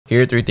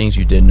Here are 3 things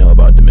you didn't know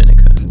about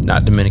Dominica.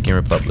 Not Dominican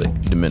Republic,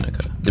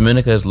 Dominica.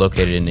 Dominica is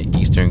located in the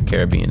Eastern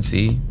Caribbean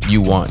Sea. You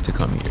want to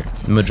come here.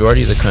 The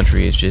majority of the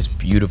country is just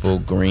beautiful,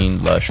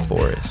 green, lush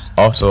forests.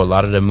 Also, a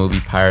lot of the movie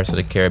Pirates of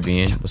the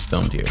Caribbean was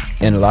filmed here.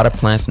 And a lot of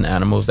plants and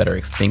animals that are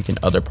extinct in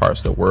other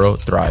parts of the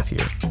world thrive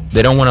here.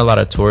 They don't want a lot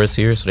of tourists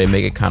here, so they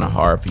make it kind of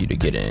hard for you to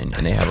get in.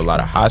 And they have a lot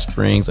of hot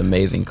springs,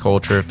 amazing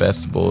culture,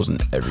 festivals,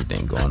 and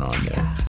everything going on there.